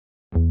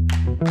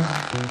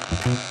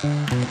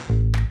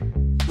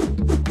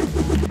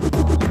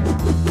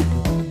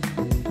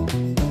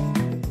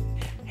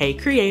Hey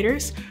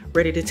creators,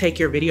 ready to take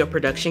your video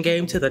production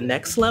game to the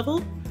next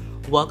level?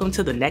 Welcome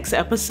to the next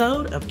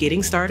episode of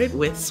Getting Started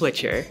with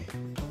Switcher,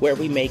 where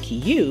we make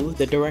you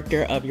the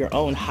director of your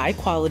own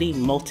high-quality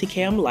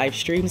multicam live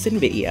streams and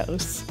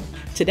videos.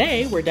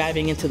 Today, we're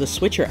diving into the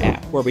Switcher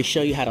app, where we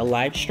show you how to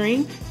live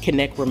stream,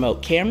 connect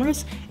remote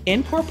cameras,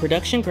 import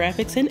production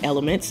graphics and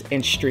elements,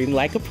 and stream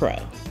like a pro.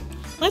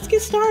 Let's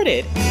get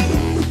started.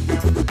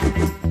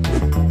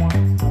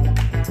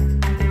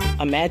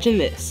 Imagine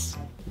this.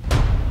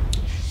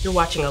 You're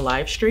watching a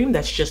live stream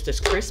that's just as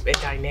crisp and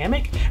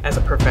dynamic as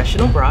a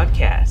professional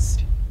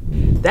broadcast.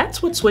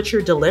 That's what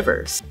Switcher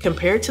delivers.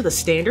 Compared to the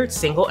standard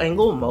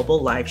single-angle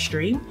mobile live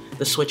stream,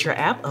 the Switcher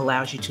app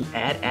allows you to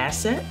add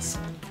assets,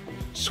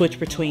 switch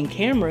between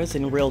cameras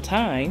in real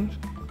time,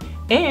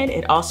 and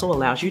it also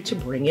allows you to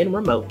bring in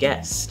remote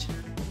guests.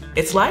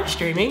 It's live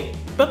streaming,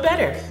 but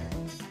better.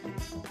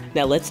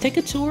 Now let's take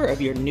a tour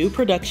of your new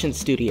production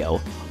studio,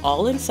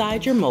 all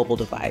inside your mobile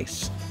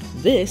device.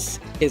 This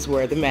is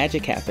where the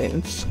magic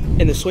happens.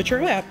 In the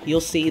Switcher app,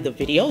 you'll see the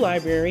video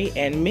library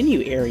and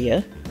menu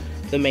area,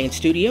 the main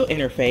studio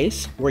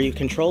interface where you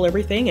control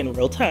everything in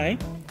real time,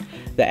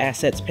 the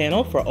assets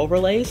panel for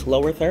overlays,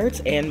 lower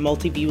thirds, and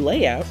multi-view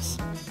layouts,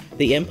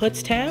 the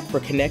inputs tab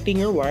for connecting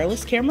your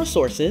wireless camera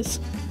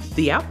sources,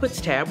 the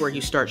outputs tab where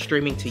you start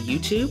streaming to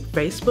YouTube,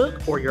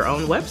 Facebook, or your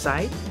own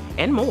website,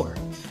 and more.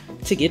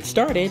 To get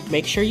started,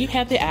 make sure you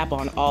have the app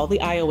on all the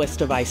iOS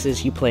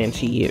devices you plan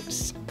to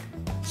use.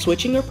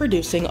 Switching or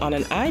producing on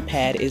an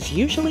iPad is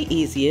usually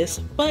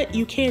easiest, but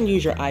you can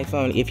use your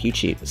iPhone if you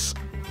choose.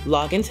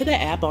 Log into the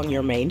app on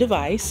your main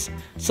device,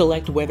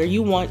 select whether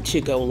you want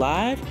to go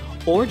live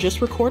or just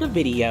record a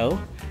video,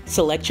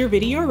 select your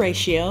video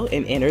ratio,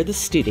 and enter the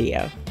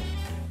studio.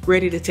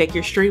 Ready to take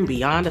your stream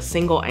beyond a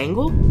single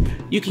angle?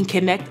 You can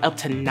connect up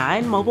to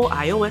 9 mobile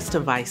iOS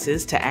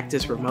devices to act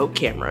as remote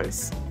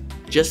cameras.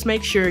 Just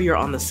make sure you're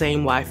on the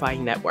same Wi-Fi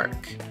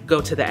network. Go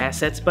to the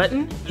Assets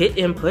button, hit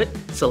Input,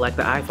 select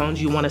the iPhones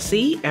you want to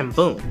see, and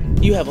boom,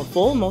 you have a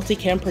full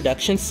multicam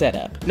production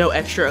setup. No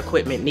extra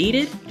equipment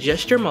needed,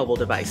 just your mobile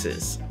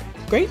devices.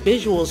 Great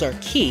visuals are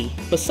key,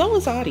 but so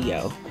is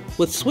audio.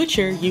 With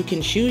Switcher, you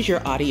can choose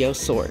your audio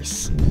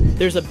source.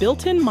 There's a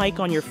built-in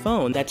mic on your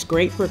phone that's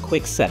great for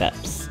quick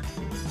setups.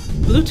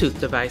 Bluetooth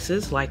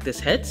devices like this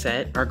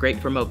headset are great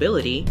for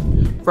mobility.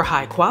 For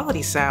high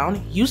quality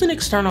sound, use an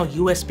external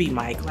USB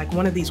mic like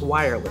one of these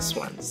wireless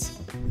ones.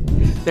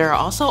 There are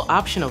also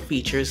optional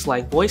features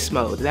like voice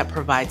mode that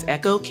provides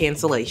echo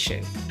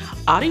cancellation.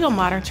 Audio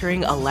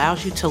monitoring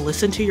allows you to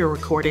listen to your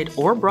recorded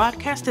or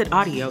broadcasted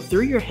audio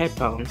through your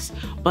headphones,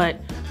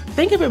 but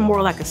think of it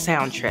more like a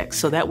soundtrack,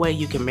 so that way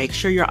you can make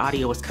sure your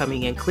audio is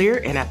coming in clear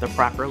and at the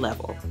proper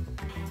level.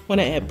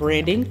 Want to add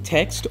branding,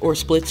 text, or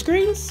split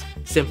screens?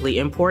 Simply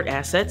import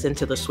assets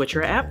into the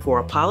Switcher app for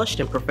a polished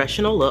and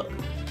professional look.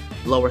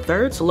 Lower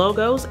thirds,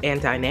 logos,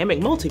 and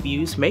dynamic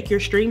multi-views make your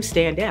stream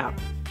stand out.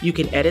 You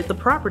can edit the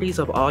properties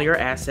of all your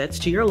assets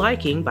to your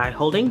liking by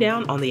holding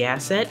down on the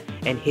asset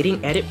and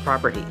hitting Edit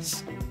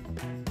Properties.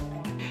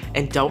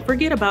 And don't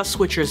forget about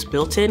Switcher's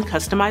built-in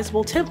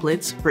customizable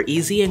templates for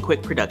easy and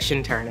quick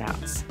production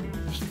turnouts.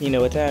 You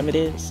know what time it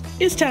is?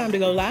 It's time to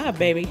go live,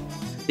 baby!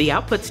 The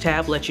Outputs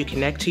tab lets you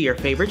connect to your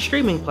favorite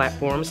streaming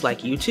platforms like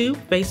YouTube,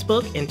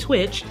 Facebook, and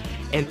Twitch,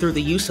 and through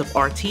the use of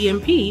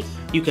RTMP,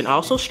 you can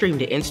also stream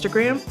to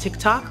Instagram,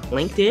 TikTok,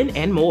 LinkedIn,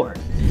 and more.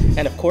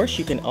 And of course,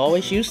 you can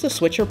always use the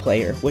Switcher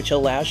player, which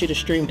allows you to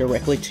stream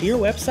directly to your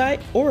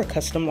website or a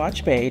custom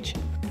watch page.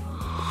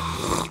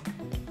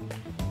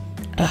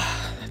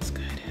 That's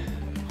good.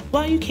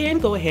 While you can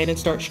go ahead and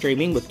start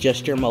streaming with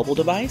just your mobile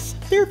device,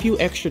 there are a few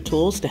extra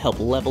tools to help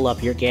level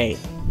up your game.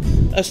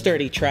 A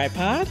sturdy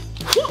tripod.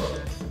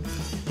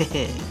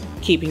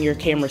 Keeping your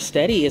camera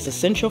steady is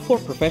essential for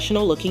a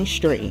professional-looking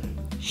stream.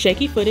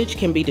 Shaky footage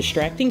can be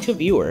distracting to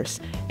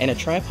viewers, and a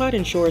tripod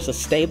ensures a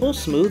stable,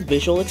 smooth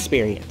visual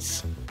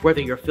experience.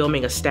 Whether you're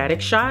filming a static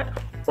shot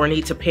or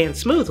need to pan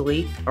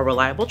smoothly, a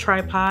reliable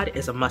tripod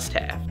is a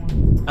must-have.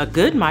 A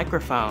good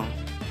microphone.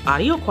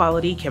 Audio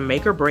quality can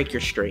make or break your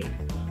stream.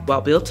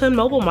 While built-in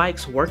mobile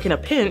mics work in a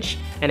pinch,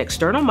 an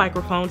external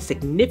microphone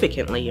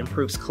significantly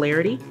improves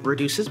clarity,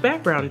 reduces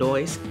background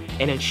noise,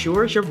 and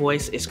ensures your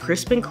voice is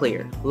crisp and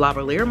clear.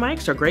 Lavalier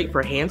mics are great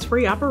for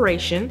hands-free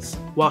operations,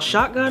 while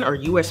shotgun or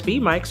USB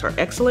mics are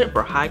excellent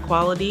for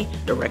high-quality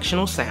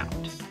directional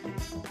sound.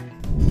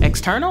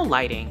 External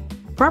lighting.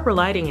 Proper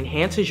lighting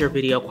enhances your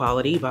video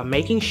quality by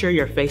making sure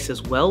your face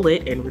is well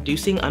lit and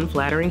reducing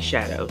unflattering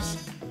shadows.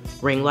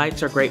 Ring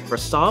lights are great for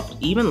soft,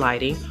 even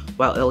lighting,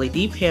 while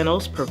LED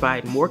panels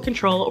provide more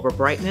control over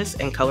brightness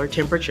and color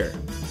temperature.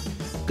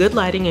 Good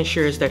lighting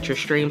ensures that your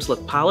streams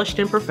look polished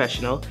and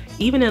professional,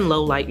 even in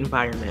low light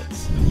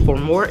environments. For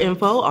more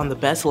info on the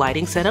best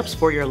lighting setups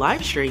for your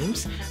live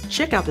streams,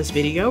 check out this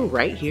video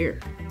right here.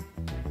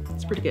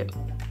 It's pretty good.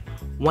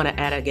 Want to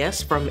add a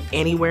guest from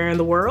anywhere in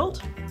the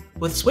world?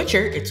 With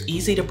Switcher, it's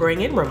easy to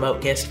bring in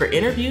remote guests for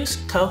interviews,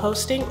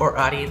 co-hosting, or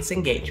audience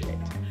engagement.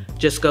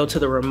 Just go to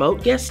the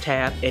Remote Guest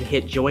tab and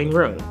hit Join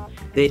Room.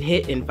 Then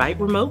hit Invite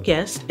Remote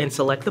Guest and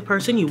select the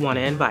person you want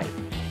to invite.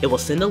 It will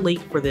send a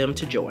link for them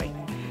to join.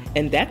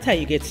 And that's how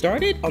you get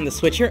started on the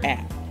Switcher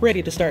app.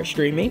 Ready to start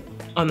streaming?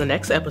 On the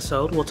next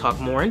episode, we'll talk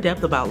more in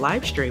depth about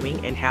live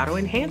streaming and how to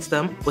enhance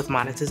them with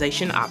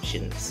monetization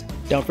options.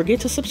 Don't forget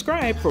to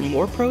subscribe for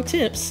more pro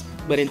tips.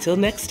 But until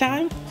next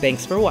time,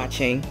 thanks for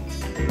watching.